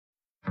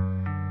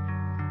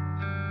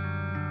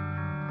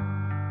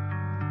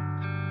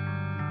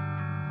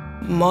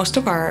most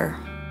of our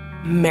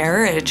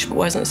marriage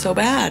wasn't so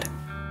bad.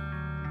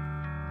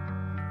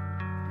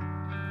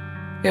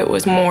 It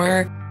was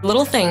more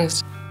little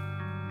things,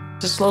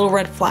 just little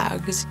red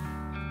flags.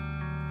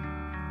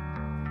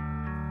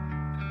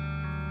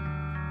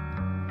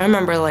 I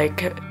remember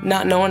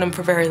not knowing him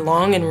for very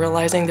long and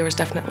realizing there was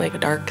definitely a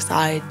dark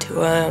side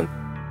to him.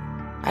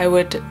 I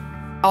would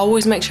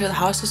always make sure the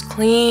house was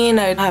clean.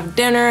 I'd have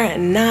dinner at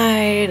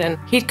night and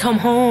he'd come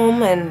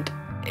home, and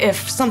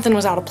if something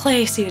was out of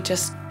place, he'd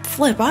just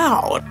flip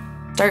out.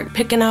 Start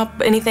picking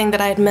up anything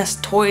that I had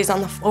missed, toys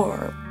on the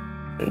floor.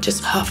 And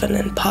just huffing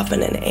and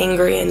puffing and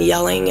angry and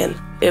yelling, and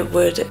it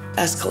would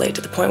escalate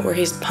to the point where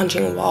he's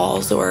punching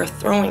walls or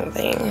throwing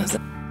things.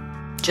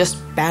 Just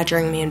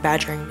badgering me and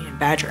badgering me and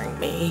badgering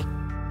me.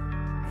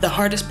 The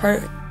hardest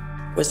part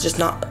was just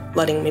not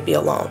letting me be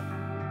alone.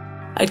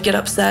 I'd get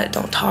upset,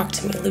 don't talk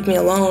to me, leave me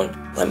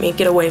alone, let me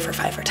get away for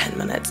 5 or 10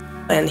 minutes,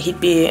 and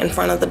he'd be in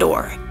front of the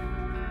door.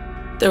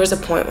 There was a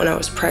point when I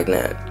was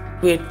pregnant,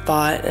 we had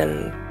fought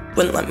and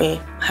wouldn't let me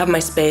have my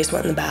space,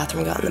 went in the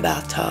bathroom, got in the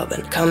bathtub,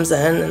 and comes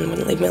in and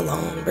wouldn't leave me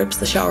alone, rips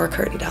the shower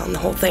curtain down, the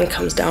whole thing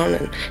comes down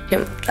and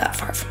came that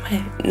far from my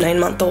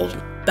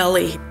 9-month-old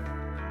belly.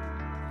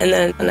 And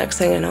then the next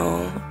thing I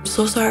know, I'm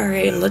so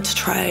sorry, and let's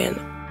try, and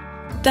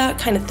that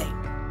kind of thing.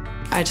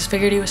 I just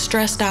figured he was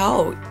stressed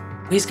out.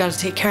 He's got to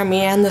take care of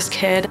me and this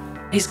kid.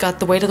 He's got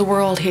the weight of the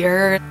world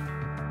here.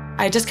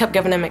 I just kept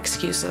giving him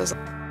excuses.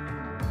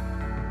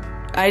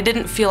 I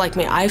didn't feel like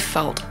me, I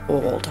felt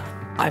old.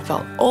 I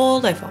felt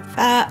old, I felt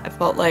fat, I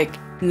felt like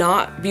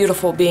not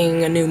beautiful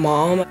being a new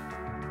mom.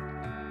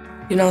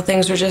 You know,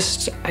 things were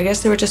just, I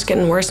guess they were just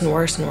getting worse and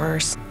worse and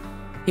worse.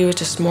 He was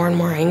just more and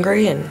more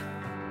angry, and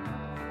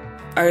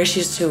our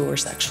issues too were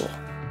sexual.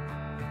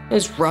 It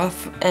was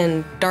rough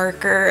and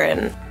darker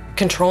and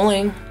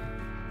controlling.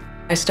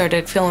 I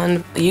started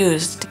feeling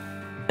used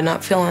and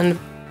not feeling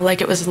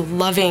like it was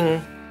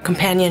loving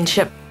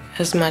companionship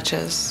as much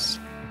as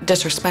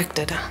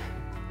disrespected.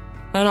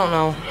 I don't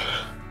know.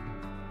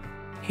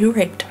 He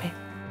raped me.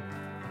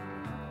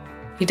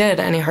 He did,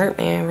 and he hurt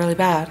me really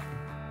bad.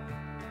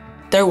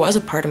 There was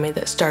a part of me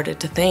that started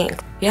to think,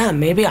 yeah,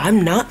 maybe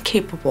I'm not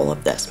capable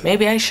of this.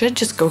 Maybe I should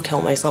just go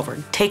kill myself or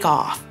take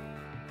off.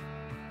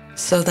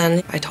 So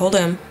then I told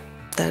him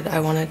that I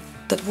wanted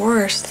the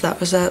divorce. That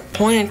was that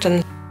point,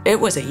 and it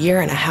was 1.5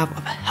 years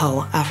of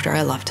hell after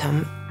I left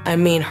him. I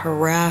mean,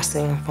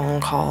 harassing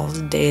phone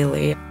calls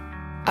daily.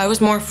 I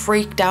was more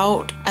freaked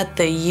out at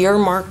the year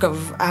mark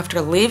of after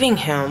leaving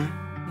him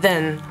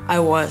than I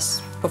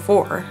was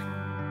before.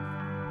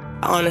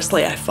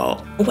 Honestly, I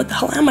thought, what the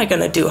hell am I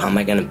gonna do? How am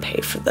I gonna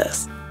pay for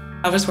this?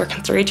 I was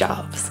working 3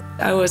 jobs.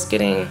 I was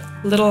getting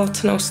little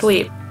to no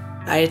sleep.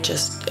 I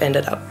just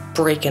ended up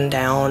breaking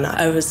down.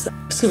 I was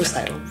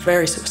suicidal,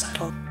 very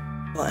suicidal.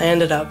 Well, I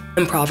ended up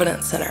in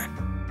Providence Center.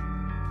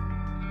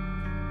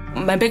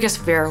 My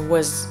biggest fear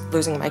was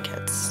losing my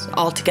kids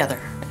altogether.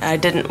 I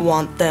didn't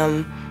want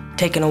them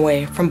taken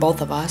away from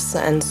both of us,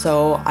 and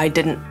so I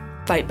didn't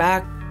fight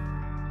back.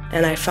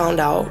 And I found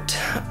out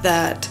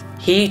that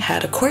he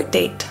had a court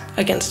date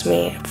against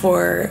me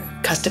for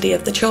custody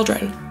of the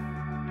children.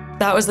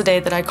 That was the day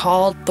that I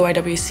called the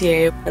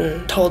YWCA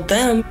and told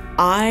them,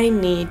 I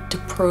need to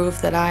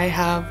prove that I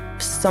have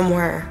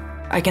somewhere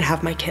I can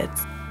have my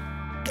kids.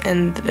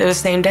 And the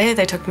same day,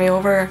 they took me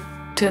over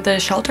to the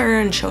shelter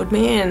and showed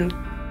me, and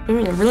gave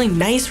me a really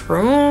nice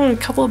room, a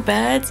couple of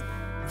beds.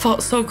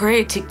 Felt so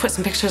great to put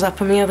some pictures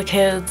up of me of the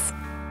kids.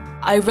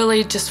 I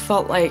really just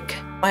felt like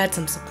I had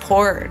some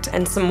support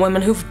and some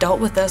women who've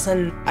dealt with this,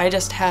 and I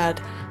just had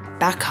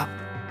backup.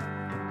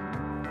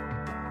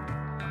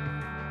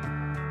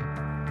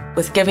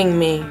 With giving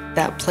me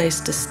that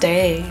place to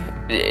stay,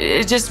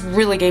 it just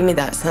really gave me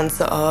that sense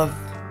of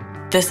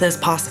this is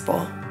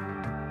possible.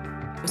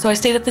 So I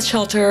stayed at the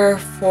shelter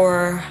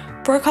for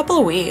a couple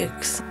of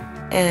weeks,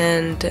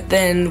 and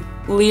then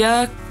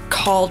Leah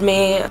called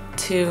me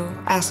to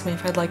ask me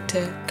if I'd like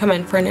to come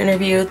in for an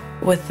interview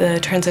with the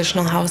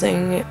transitional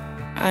housing.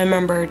 I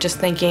remember just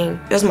thinking,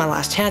 this is my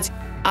last chance.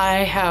 I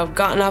have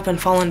gotten up and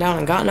fallen down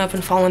and gotten up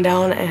and fallen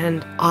down,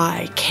 and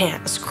I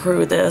can't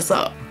screw this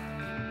up.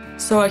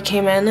 So I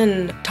came in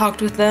and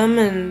talked with them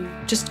and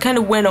just kind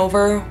of went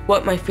over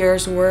what my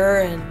fears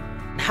were and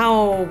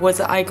how was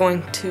I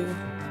going to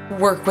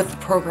work with the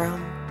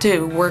program,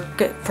 to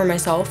work for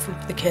myself and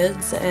for the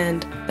kids,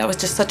 and that was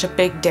just such a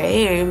big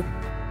day.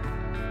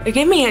 It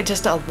gave me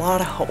just a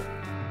lot of hope.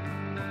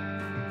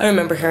 I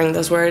remember hearing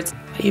those words,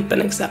 you've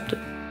been accepted.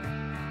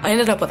 I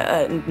ended up with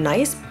a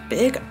nice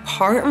big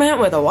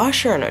apartment with a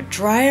washer and a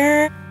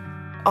dryer.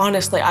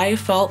 Honestly, I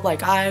felt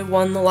like I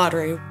won the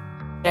lottery.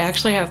 I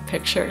actually have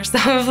pictures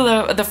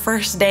of the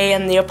first day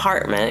in the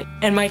apartment,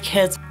 and my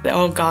kids,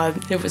 oh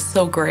God, it was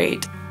so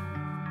great.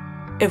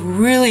 It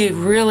really,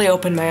 really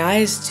opened my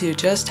eyes to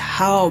just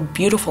how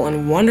beautiful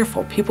and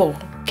wonderful people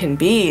can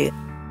be.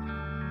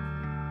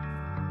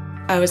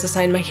 I was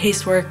assigned my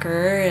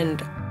caseworker,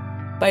 and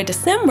by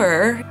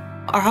December,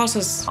 our house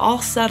was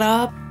all set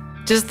up.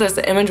 Just this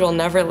image will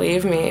never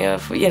leave me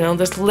of,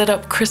 this lit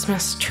up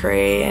Christmas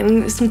tree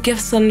and some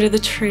gifts under the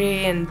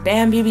tree and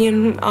Bambi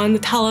being on the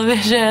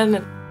television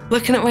and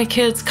looking at my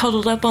kids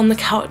cuddled up on the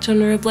couch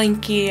under a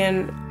blankie,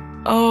 and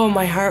oh,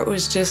 my heart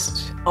was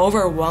just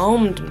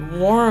overwhelmed and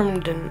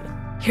warmed, and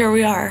here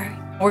we are.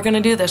 We're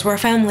gonna do this. We're a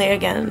family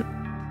again.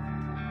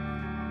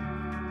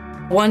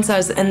 Once I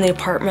was in the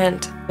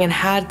apartment and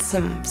had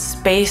some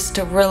space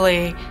to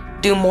really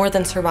do more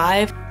than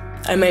survive,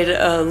 I made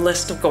a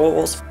list of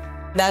goals.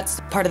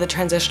 That's part of the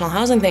transitional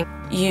housing thing.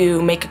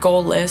 You make a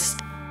goal list.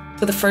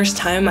 For the first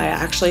time, I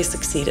actually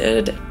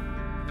succeeded.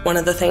 One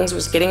of the things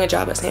was getting a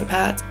job at St.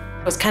 Pat's.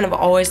 It was kind of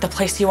always the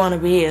place you want to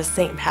be is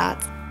St.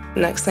 Pat's.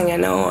 Next thing I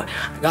know,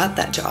 I got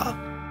that job.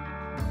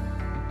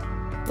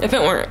 If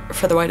it weren't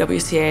for the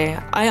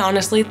YWCA, I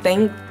honestly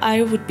think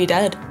I would be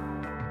dead.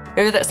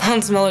 Maybe that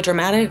sounds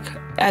melodramatic.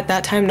 At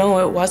that time, no,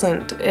 it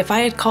wasn't. If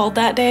I had called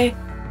that day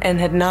and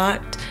had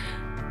not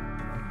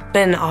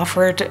been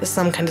offered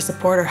some kind of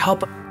support or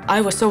help, I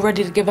was so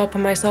ready to give up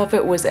on myself.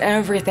 It was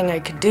everything I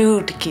could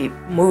do to keep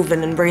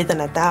moving and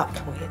breathing at that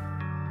point.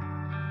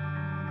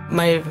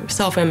 My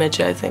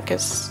self-image, I think,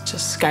 is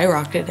just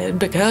skyrocketed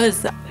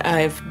because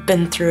I've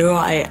been through,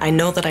 I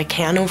know that I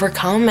can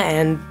overcome,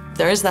 and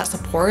there is that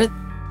support.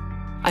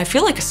 I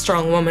feel like a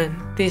strong woman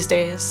these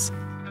days.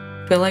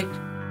 I feel like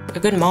a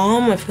good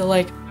mom. I feel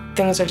like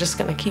things are just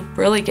gonna keep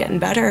really getting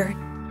better.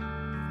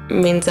 It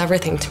means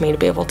everything to me to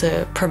be able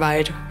to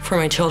provide for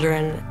my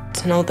children,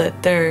 to know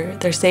that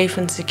they're safe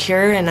and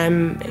secure, and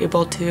I'm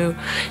able to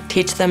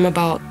teach them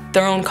about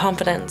their own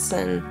confidence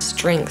and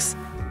strengths.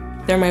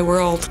 They're my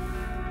world.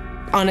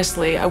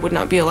 Honestly, I would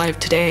not be alive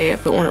today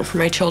if it weren't for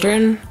my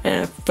children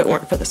and if it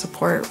weren't for the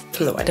support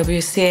from the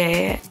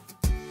YWCA.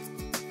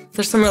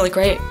 There's some really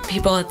great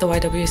people at the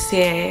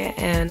YWCA,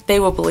 and they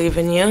will believe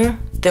in you.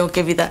 They'll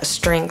give you that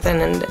strength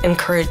and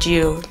encourage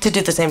you to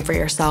do the same for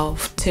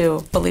yourself,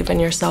 to believe in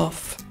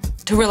yourself,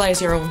 to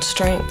realize your own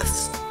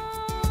strengths.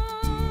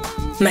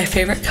 My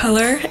favorite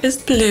color is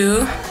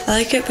blue. I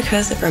like it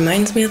because it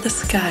reminds me of the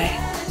sky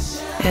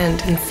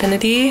and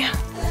infinity,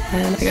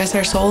 and I guess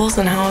our souls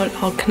and how it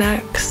all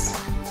connects.